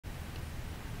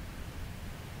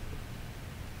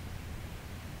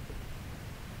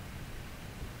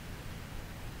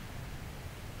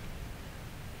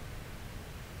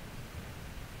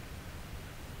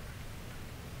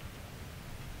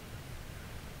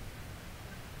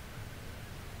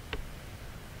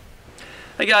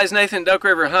Hey guys, Nathan, Duck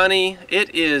River Honey.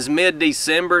 It is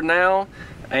mid-December now,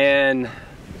 and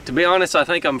to be honest, I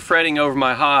think I'm fretting over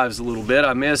my hives a little bit.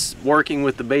 I miss working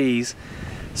with the bees.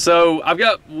 So I've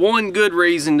got one good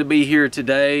reason to be here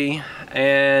today,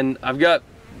 and I've got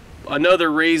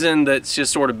another reason that's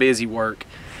just sort of busy work.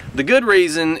 The good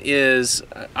reason is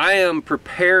I am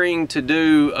preparing to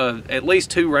do at least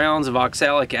 2 rounds of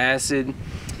oxalic acid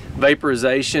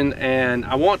vaporization, and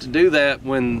I want to do that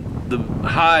when the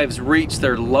hives reach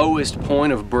their lowest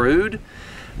point of brood.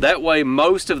 That way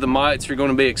most of the mites are going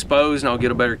to be exposed and I'll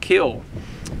get a better kill.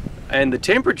 And the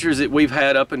temperatures that we've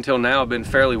had up until now have been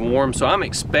fairly warm, so I'm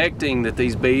expecting that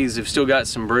these bees have still got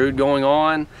some brood going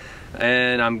on,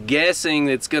 and I'm guessing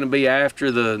it's going to be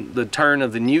after the turn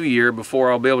of the new year before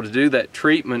I'll be able to do that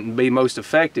treatment and be most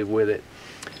effective with it.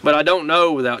 But I don't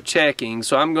know without checking,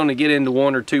 so I'm going to get into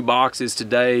 1 or 2 boxes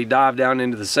today, dive down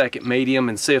into the second medium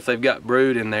and see if they've got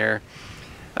brood in there.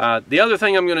 The other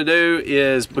thing I'm going to do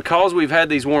is, because we've had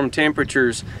these warm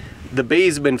temperatures, the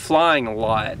bees have been flying a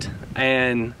lot,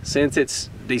 and since it's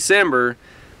December,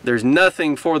 there's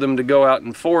nothing for them to go out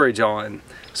and forage on.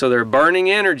 So they're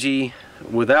burning energy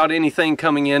without anything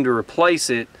coming in to replace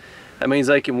it. That means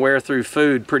they can wear through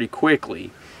food pretty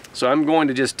quickly. So I'm going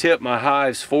to just tip my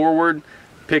hives forward,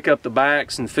 pick up the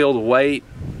backs and feel the weight,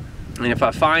 and if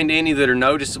I find any that are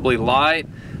noticeably light,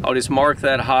 I'll just mark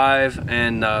that hive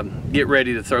and get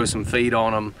ready to throw some feed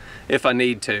on them if I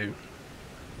need to.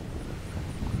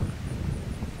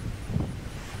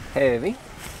 Heavy,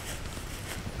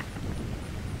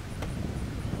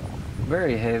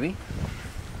 very heavy,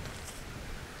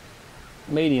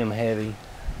 medium heavy.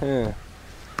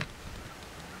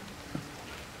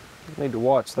 Need to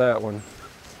watch that one.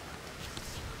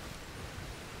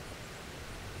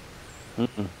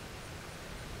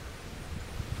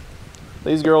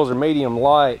 These girls are medium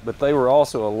light, but they were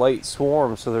also a late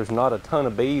swarm, so there's not a ton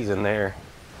of bees in there.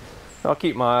 I'll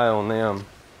keep my eye on them.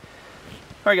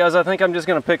 Alright guys, I think I'm just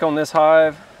going to pick on this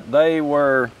hive. They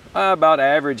were about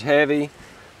average heavy.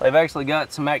 They've actually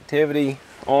got some activity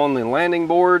on the landing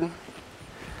board,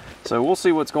 so we'll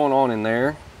see what's going on in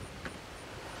there.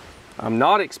 I'm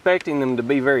not expecting them to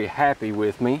be very happy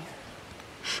with me.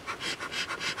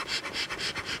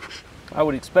 I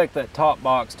would expect that top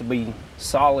box to be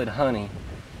solid honey.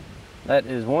 That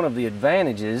is one of the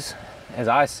advantages, as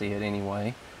I see it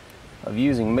anyway, of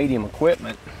using medium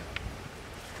equipment,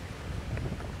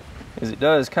 is it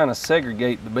does kind of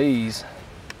segregate the bees.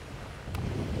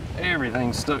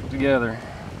 Everything's stuck together.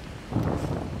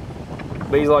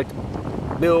 Bees like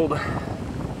to build,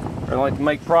 or like to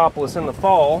make propolis in the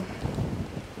fall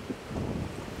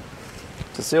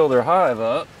to seal their hive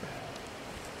up.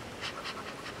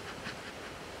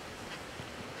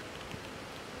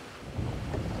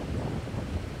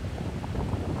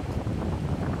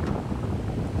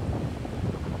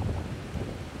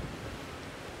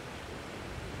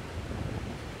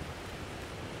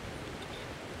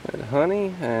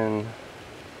 Honey, and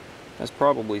that's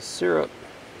probably syrup.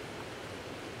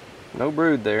 No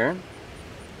brood there.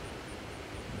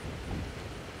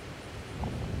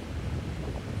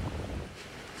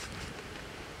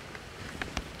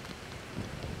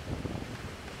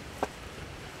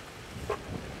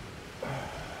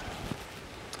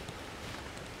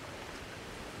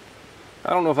 I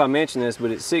don't know if I mentioned this, but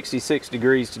it's 66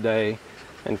 degrees today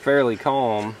and fairly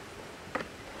calm.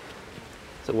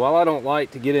 So while I don't like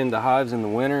to get into hives in the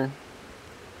winter,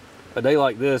 a day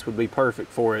like this would be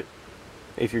perfect for it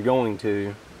if you're going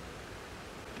to.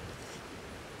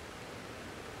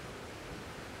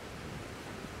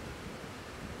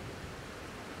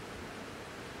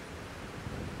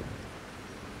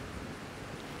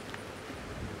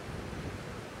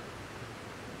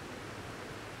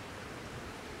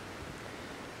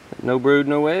 No brood,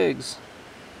 no eggs.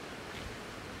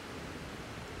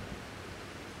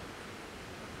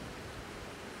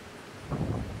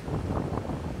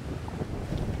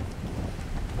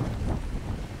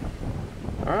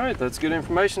 Alright, that's good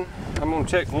information. I'm going to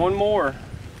check one more.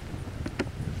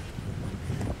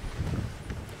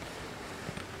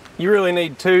 You really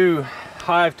need 2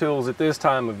 hive tools at this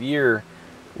time of year.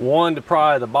 One to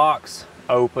pry the box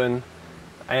open,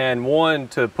 and one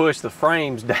to push the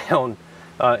frames down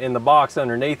in the box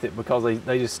underneath it, because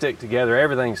they just stick together.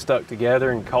 Everything's stuck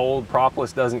together and cold.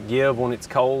 Propolis doesn't give when it's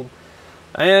cold.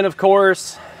 And of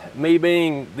course, me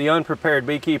being the unprepared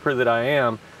beekeeper that I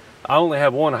am, I only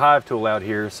have 1 hive tool out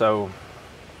here, so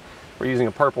we're using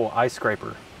a purple ice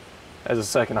scraper as a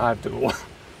second hive tool.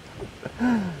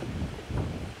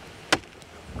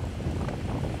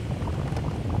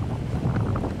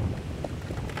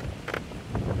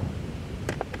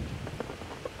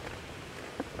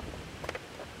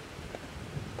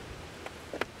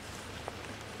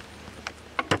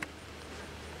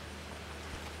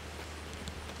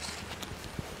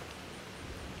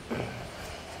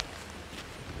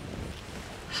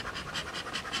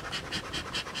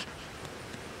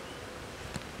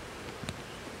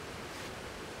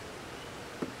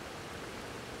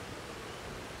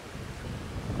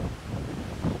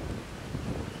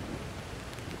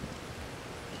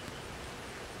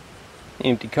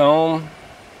 Empty comb.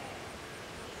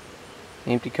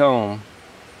 Empty comb.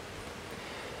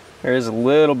 There is a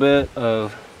little bit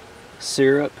of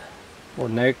syrup or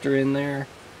nectar in there,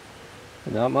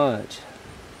 but not much.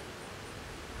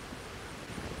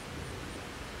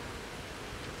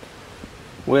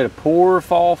 We had a poor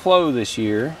fall flow this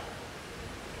year,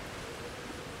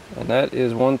 and that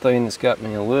is one thing that's got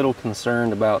me a little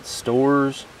concerned about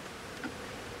stores.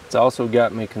 It's also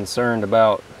got me concerned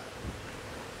about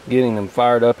getting them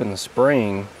fired up in the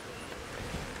spring.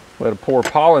 We had a poor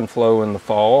pollen flow in the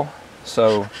fall,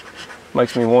 so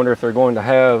makes me wonder if they're going to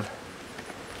have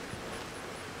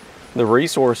the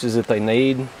resources that they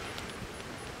need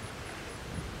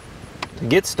to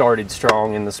get started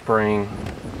strong in the spring.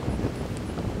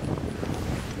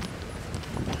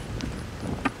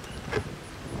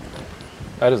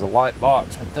 That is a light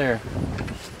box right there.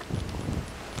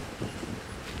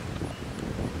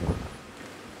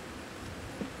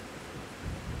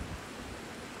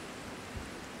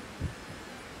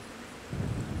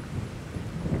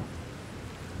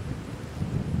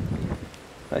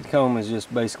 That comb is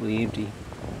just basically empty.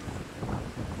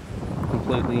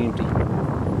 Completely empty.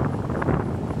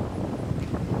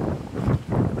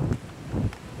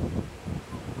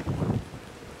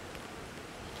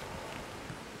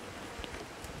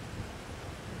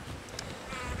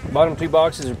 Bottom two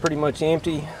boxes are pretty much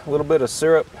empty. A little bit of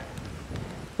syrup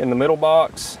in the middle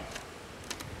box.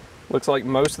 Looks like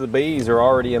most of the bees are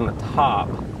already in the top.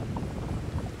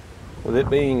 With it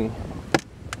being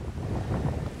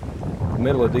the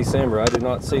middle of December, I do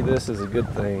not see this as a good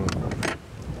thing.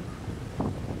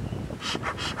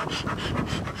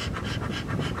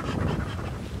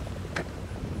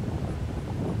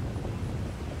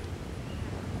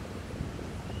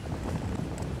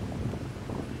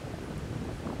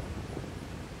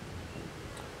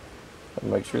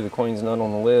 Make sure the queen's not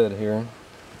on the lid here.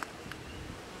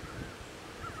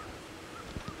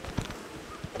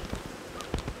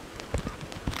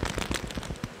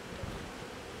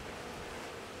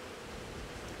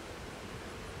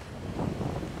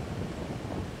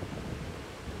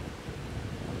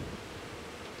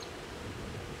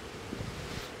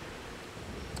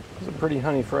 There's a pretty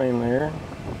honey frame there.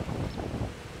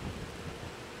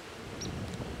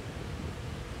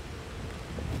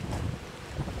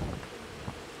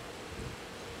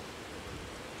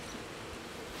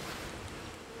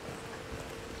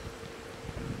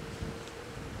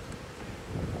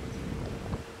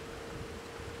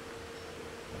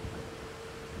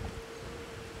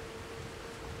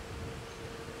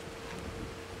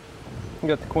 We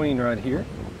got the queen right here.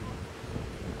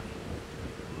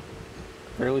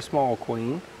 Fairly small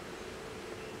queen.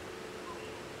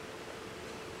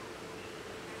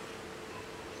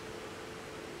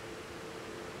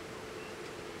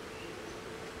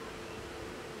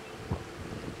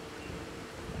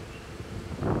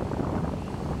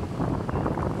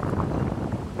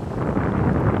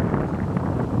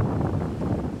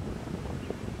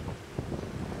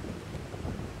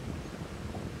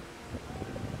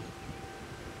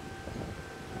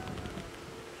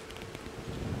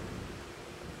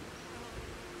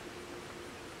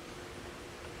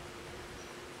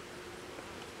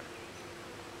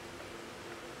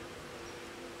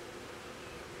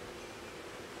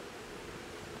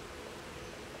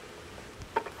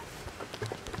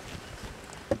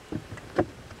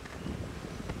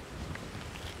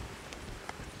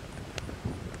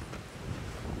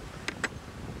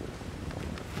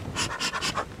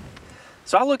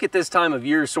 So I look at this time of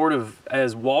year sort of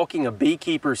as walking a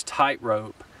beekeeper's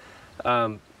tightrope.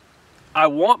 I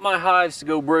want my hives to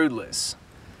go broodless.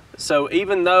 So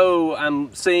even though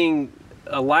I'm seeing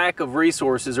a lack of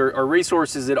resources or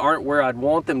resources that aren't where I'd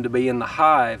want them to be in the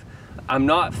hive, I'm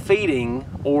not feeding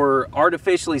or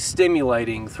artificially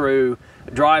stimulating through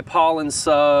dry pollen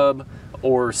sub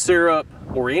or syrup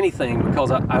or anything,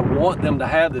 because I want them to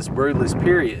have this broodless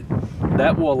period.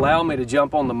 That will allow me to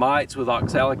jump on the mites with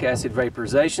oxalic acid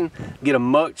vaporization, get a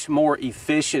much more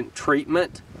efficient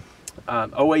treatment.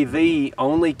 OAV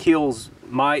only kills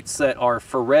mites that are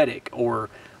phoretic or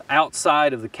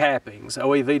outside of the cappings.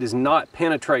 OAV does not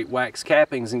penetrate wax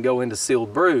cappings and go into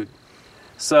sealed brood.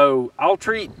 So I'll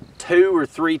treat 2 or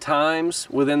 3 times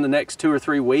within the next 2 or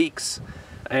 3 weeks,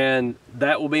 and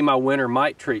that will be my winter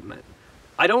mite treatment.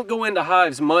 I don't go into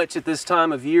hives much at this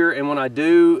time of year, and when I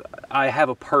do, I have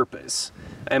a purpose.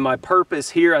 And my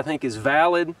purpose here, I think, is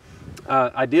valid.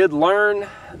 I did learn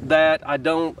that I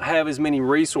don't have as many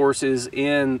resources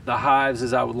in the hives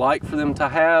as I would like for them to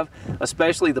have,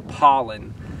 especially the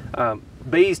pollen.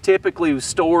 Bees typically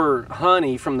store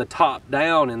honey from the top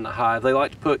down in the hive. They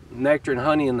like to put nectar and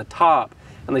honey in the top,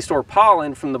 and they store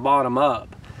pollen from the bottom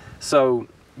up. So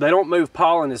they don't move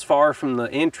pollen as far from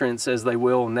the entrance as they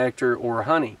will nectar or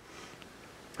honey.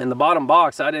 In the bottom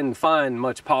box, I didn't find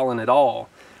much pollen at all,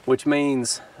 which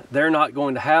means they're not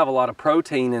going to have a lot of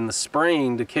protein in the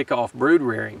spring to kick off brood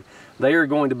rearing. They are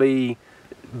going to be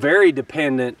very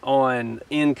dependent on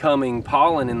incoming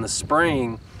pollen in the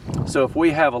spring. So if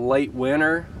we have a late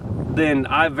winter, then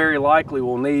I very likely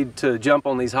will need to jump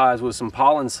on these hives with some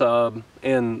pollen sub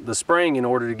in the spring in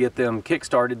order to get them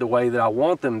kick-started the way that I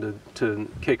want them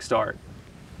to kick-start.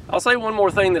 I'll say one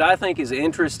more thing that I think is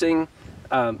interesting.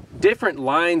 Different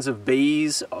lines of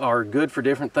bees are good for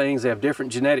different things. They have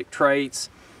different genetic traits.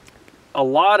 A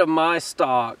lot of my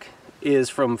stock is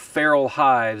from feral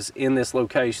hives in this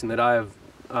location that I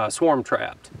have swarm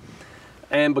trapped.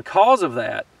 And because of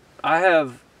that, I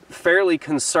have fairly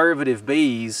conservative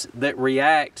bees that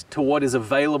react to what is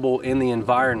available in the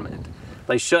environment.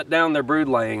 They shut down their brood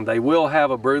laying. They will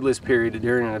have a broodless period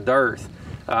during a dearth.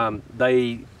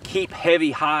 They keep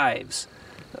heavy hives.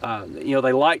 You know,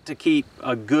 they like to keep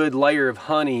a good layer of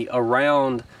honey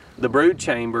around the brood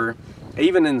chamber,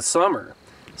 even in summer.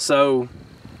 So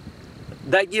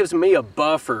that gives me a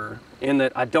buffer in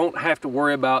that I don't have to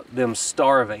worry about them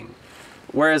starving.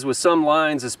 Whereas with some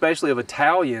lines, especially of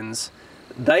Italians,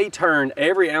 they turn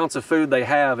every ounce of food they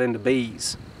have into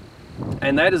bees.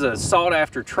 And that is a sought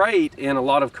after trait in a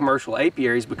lot of commercial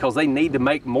apiaries because they need to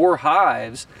make more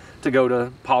hives to go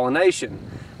to pollination.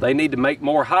 They need to make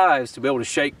more hives to be able to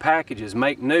shake packages,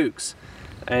 make nukes,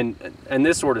 and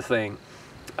this sort of thing.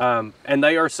 And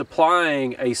they are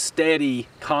supplying a steady,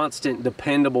 constant,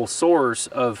 dependable source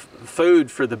of food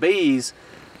for the bees,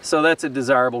 so that's a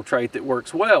desirable trait that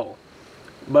works well.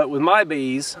 But with my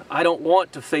bees, I don't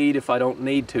want to feed if I don't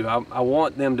need to. I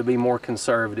want them to be more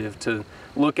conservative, to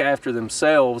look after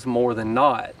themselves more than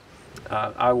not.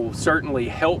 I will certainly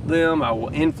help them. I will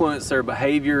influence their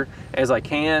behavior as I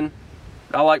can.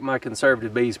 I like my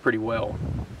conservative bees pretty well.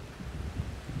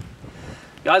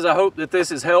 Guys, I hope that this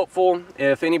is helpful.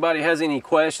 If anybody has any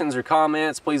questions or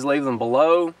comments, please leave them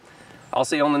below. I'll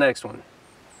see you on the next one.